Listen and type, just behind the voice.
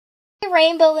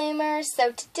Rainbow Loomers.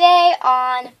 So today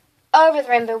on Over the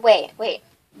Rainbow, wait.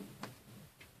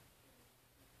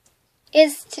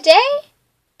 Is today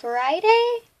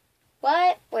Friday?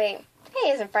 What? Wait. Hey,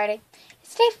 it isn't Friday. Is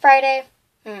today Friday?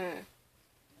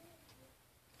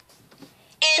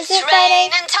 Is it Friday?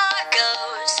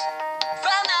 Tacos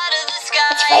from out of the sky.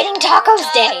 It's Raining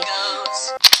Tacos Day.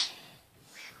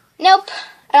 Nope.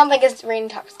 I don't think it's Raining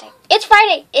Tacos Day. It's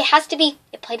Friday. It has to be.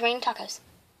 It played Raining Tacos.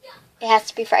 It has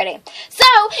to be Friday. So,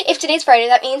 if today's Friday,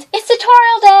 that means it's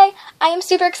tutorial day. I am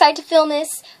super excited to film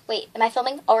this. Wait, am I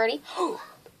filming already? Oh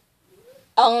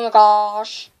my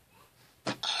gosh.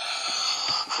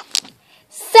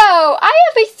 So, I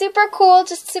have a super cool,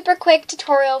 just super quick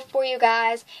tutorial for you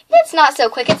guys. It's not so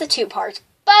quick, it's a two-part,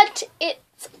 but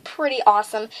it's pretty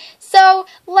awesome. So,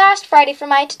 last Friday for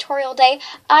my tutorial day,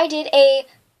 I did a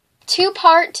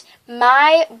two-part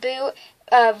My Boo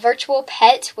virtual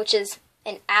pet, which is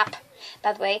an app,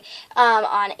 by the way,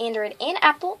 on Android and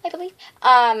Apple, I believe,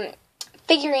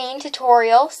 figurine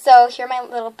tutorial. So, here are my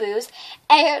little boos,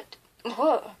 and,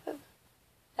 whoa,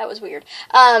 that was weird.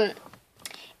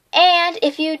 And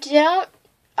if you don't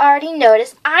already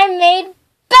notice, I made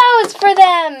bows for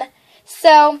them.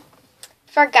 So,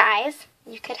 for guys,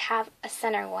 you could have a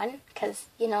center one, because,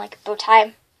 you know, like a bow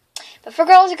tie. But for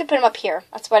girls, you could put them up here.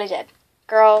 That's what I did.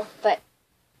 Girl, but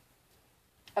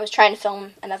I was trying to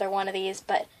film another one of these,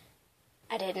 but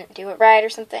I didn't do it right or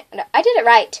something. No, I did it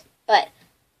right, but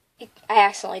I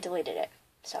accidentally deleted it.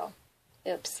 So,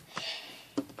 oops.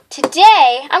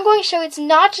 Today, I'm going to show it's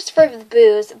not just for the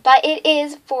boos, but it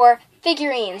is for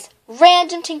figurines.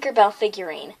 Random Tinkerbell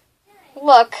figurine.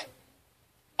 Look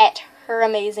at her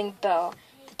amazing bow,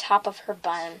 the top of her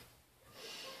bun.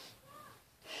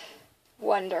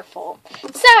 Wonderful.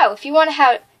 So, if you want to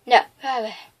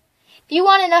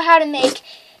know how to make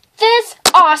this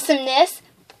awesomeness,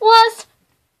 plus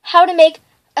how to make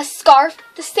a scarf,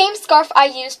 the same scarf I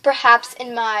used perhaps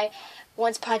in my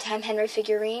Once Upon a Time Henry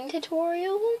figurine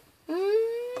tutorial.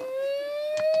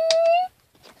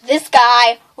 This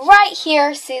guy right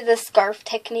here, see the scarf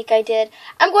technique I did?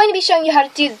 I'm going to be showing you how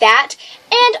to do that.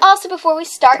 And also before we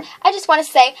start, I just want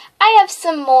to say I have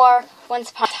some more Once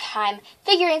Upon a Time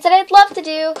figurines that I'd love to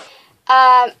do.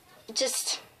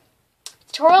 Just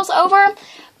tutorial's over,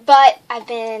 but I've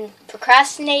been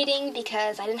procrastinating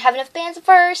because I didn't have enough bands at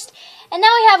first. And now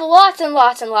I have lots and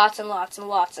lots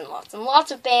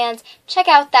of bands. Check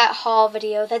out that haul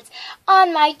video that's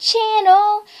on my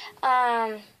channel.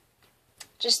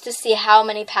 Just to see how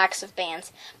many packs of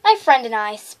bands my friend and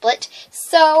I split.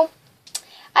 So,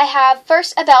 I have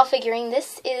first a Belle figurine.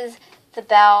 This is the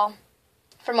Belle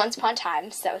from Once Upon a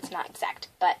Time, so it's not exact,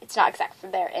 but it's not exact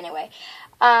from there anyway.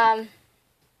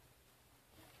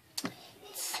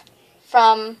 It's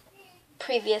from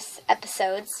previous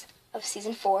episodes of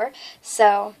Season 4,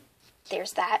 so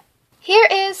there's that. Here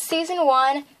is Season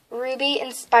 1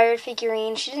 Ruby-inspired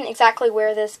figurine. She didn't exactly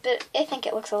wear this, but I think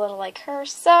it looks a little like her,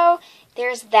 so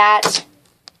there's that.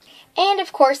 And,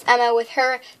 of course, Emma with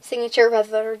her signature red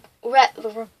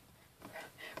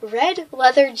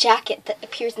leather jacket that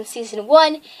appears in Season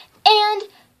 1 and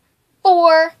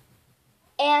 4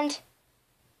 and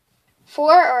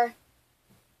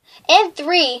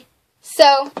 3.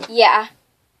 So, yeah.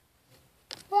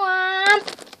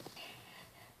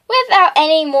 Without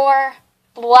any more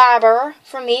blabber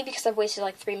from me, because I've wasted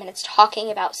like 3 minutes talking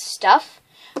about stuff,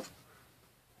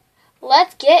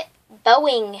 let's get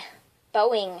bowing.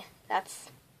 That's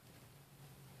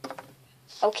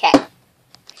okay.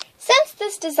 Since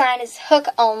this design is hook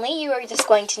only, you are just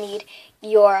going to need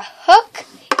your hook.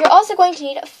 You're also going to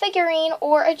need a figurine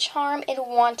or a charm in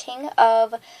wanting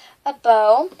of a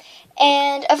bow.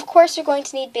 And, of course, you're going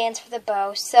to need bands for the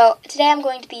bow. So, today I'm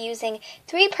going to be using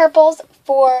 3 purples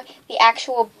for the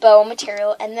actual bow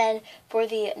material. And then, for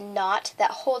the knot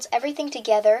that holds everything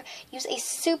together, use a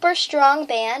super strong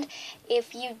band.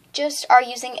 If you just are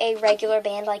using a regular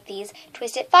band like these,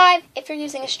 twist it 5. If you're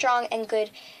using a strong and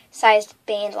good-sized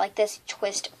band like this,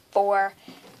 twist 4.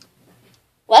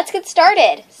 Let's get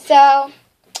started. So,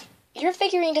 your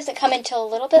figurine doesn't come until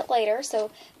a little bit later, so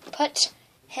put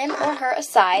him or her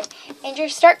aside, and you're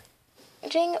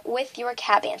starting with your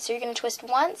cat band. So you're going to twist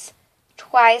once,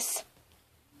 twice,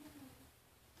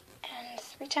 and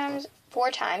 3 times, 4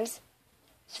 times.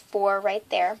 It's 4 right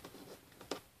there.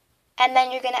 And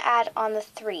then you're going to add on the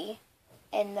 3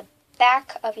 in the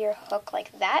back of your hook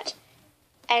like that.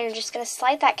 And you're just going to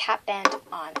slide that cat band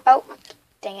on. Oh,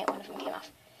 dang it, one of them came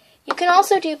off. You can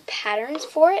also do patterns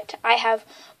for it. I have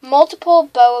multiple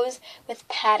bows with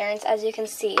patterns, as you can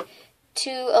see. 2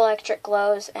 electric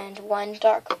glows and 1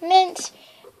 dark mint,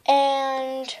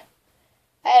 and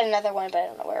I had another one, but I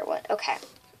don't know where it went. Okay.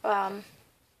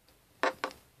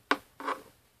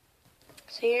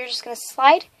 So you're just going to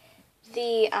slide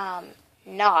the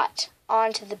knot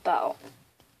onto the bow.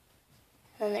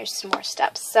 And then there's some more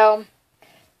steps. So,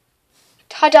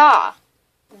 ta-da!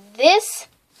 This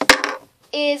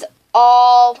is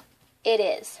all it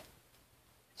is.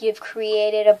 You've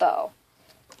created a bow.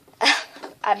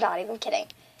 I'm not even kidding.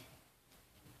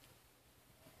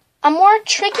 A more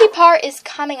tricky part is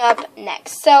coming up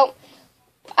next. So,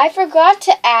 I forgot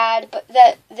to add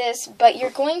but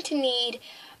you're going to need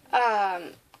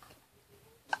a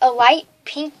light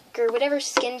pink or whatever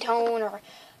skin tone or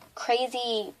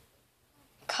crazy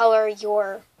color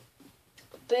your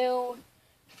boo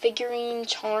figurine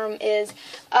charm is.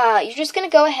 You're just going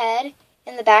to go ahead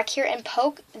in the back here and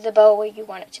poke the bow where you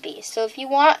want it to be. So if you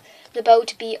want the bow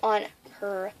to be on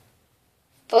her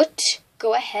foot,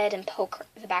 go ahead and poke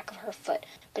the back of her foot.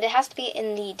 But it has to be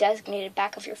in the designated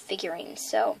back of your figurine.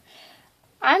 So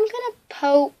I'm going to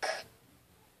poke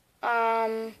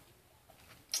on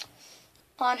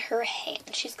her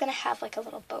hand. She's going to have like a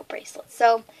little bow bracelet.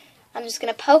 So I'm just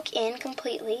going to poke in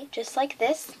completely, just like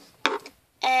this.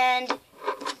 And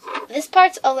this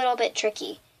part's a little bit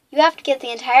tricky. You have to get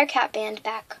the entire cap band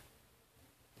back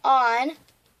on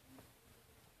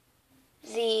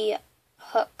the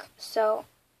hook. So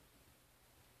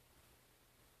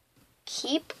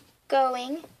keep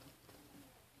going.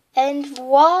 And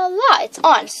voila, it's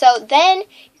on. So then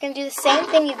you're going to do the same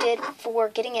thing you did for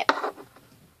getting it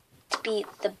to be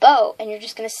the bow. And you're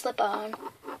just going to slip on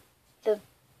the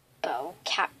bow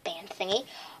cap band thingy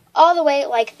all the way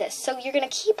like this. So you're going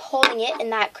to keep holding it in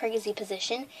that crazy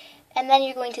position. And then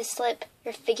you're going to slip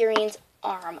your figurine's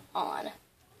arm on,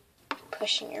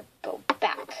 pushing your bow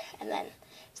back. And then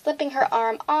slipping her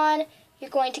arm on, you're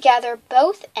going to gather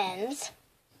both ends,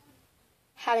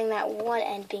 having that one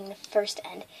end being the first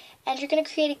end. And you're going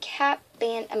to create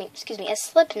a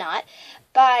slip knot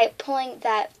by pulling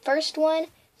that first one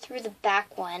through the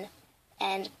back one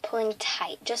and pulling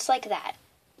tight, just like that.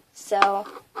 So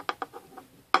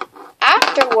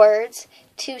afterwards,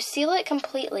 to seal it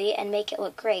completely and make it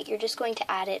look great, you're just going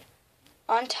to add it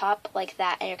on top like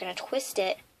that, and you're going to twist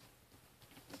it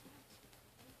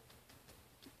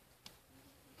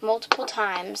multiple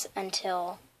times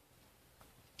until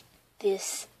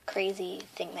this crazy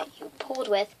thing that you pulled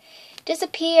with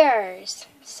disappears.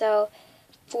 So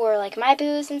for like my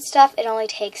boos and stuff, it only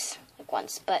takes like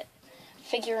once, but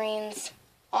figurines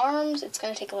arms, it's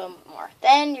going to take a little bit more.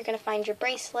 Then you're going to find your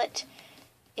bracelet,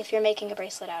 if you're making a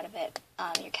bracelet out of it,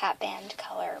 your cap band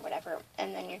color or whatever,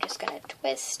 and then you're just going to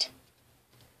twist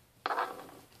a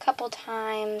couple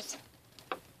times,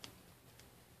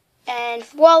 and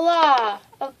voila,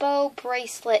 a bow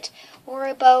bracelet or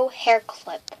a bow hair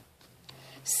clip.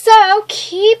 So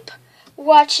keep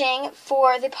watching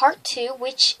for the part 2,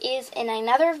 which is in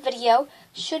another video,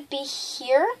 should be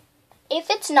here. If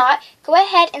it's not, go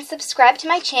ahead and subscribe to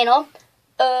my channel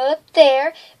up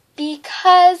there,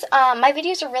 because my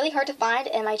videos are really hard to find,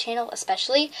 and my channel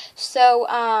especially. So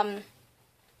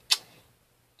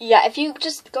yeah, if you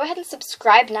just go ahead and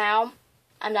subscribe now,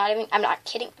 I'm not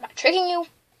kidding, I'm not tricking you.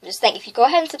 I'm just saying, if you go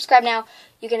ahead and subscribe now,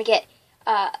 you're gonna get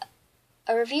a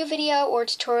review video or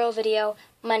tutorial video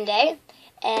Monday,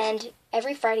 and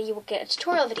every Friday you will get a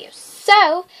tutorial video.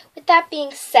 So with that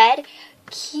being said,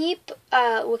 keep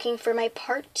looking for my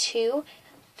part 2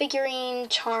 figurine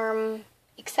charm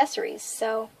accessories.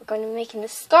 So we're going to be making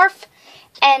this scarf,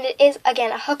 and it is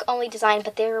again a hook only design,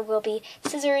 but there will be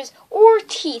scissors or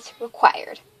teeth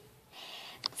required.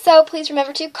 So please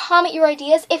remember to comment your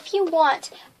ideas if you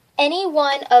want any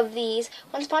one of these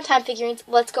Once Upon a Time figurines.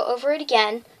 Let's go over it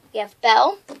again. We have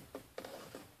Belle.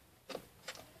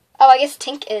 Oh, I guess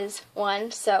Tink is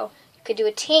one, so you could do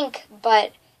a Tink,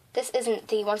 but this isn't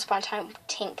the Once Upon a Time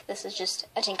Tink. This is just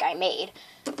a Tink I made.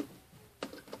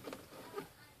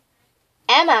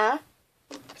 Emma,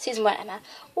 season 1 Emma,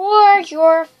 or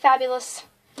your fabulous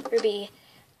Ruby.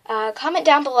 Comment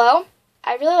down below.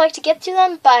 I really like to get to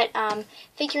them, but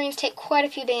figurines take quite a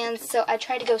few bands, so I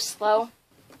try to go slow,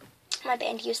 my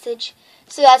band usage.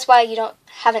 So that's why you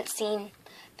haven't seen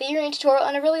figurine tutorial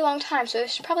in a really long time, so I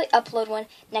should probably upload one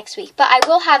next week. But I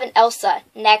will have an Elsa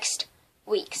next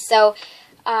week. So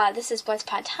this is Once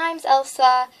Upon a Time's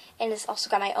Elsa, and it's also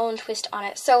got my own twist on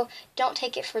it. So don't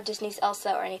take it for Disney's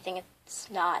Elsa or anything. It's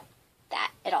not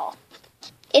that at all.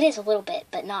 It is a little bit,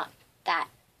 but not that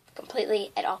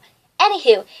completely at all.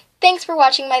 Anywho, thanks for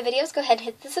watching my videos. Go ahead and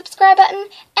hit the subscribe button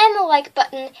and the like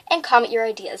button and comment your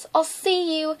ideas. I'll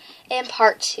see you in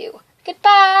part 2.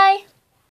 Goodbye!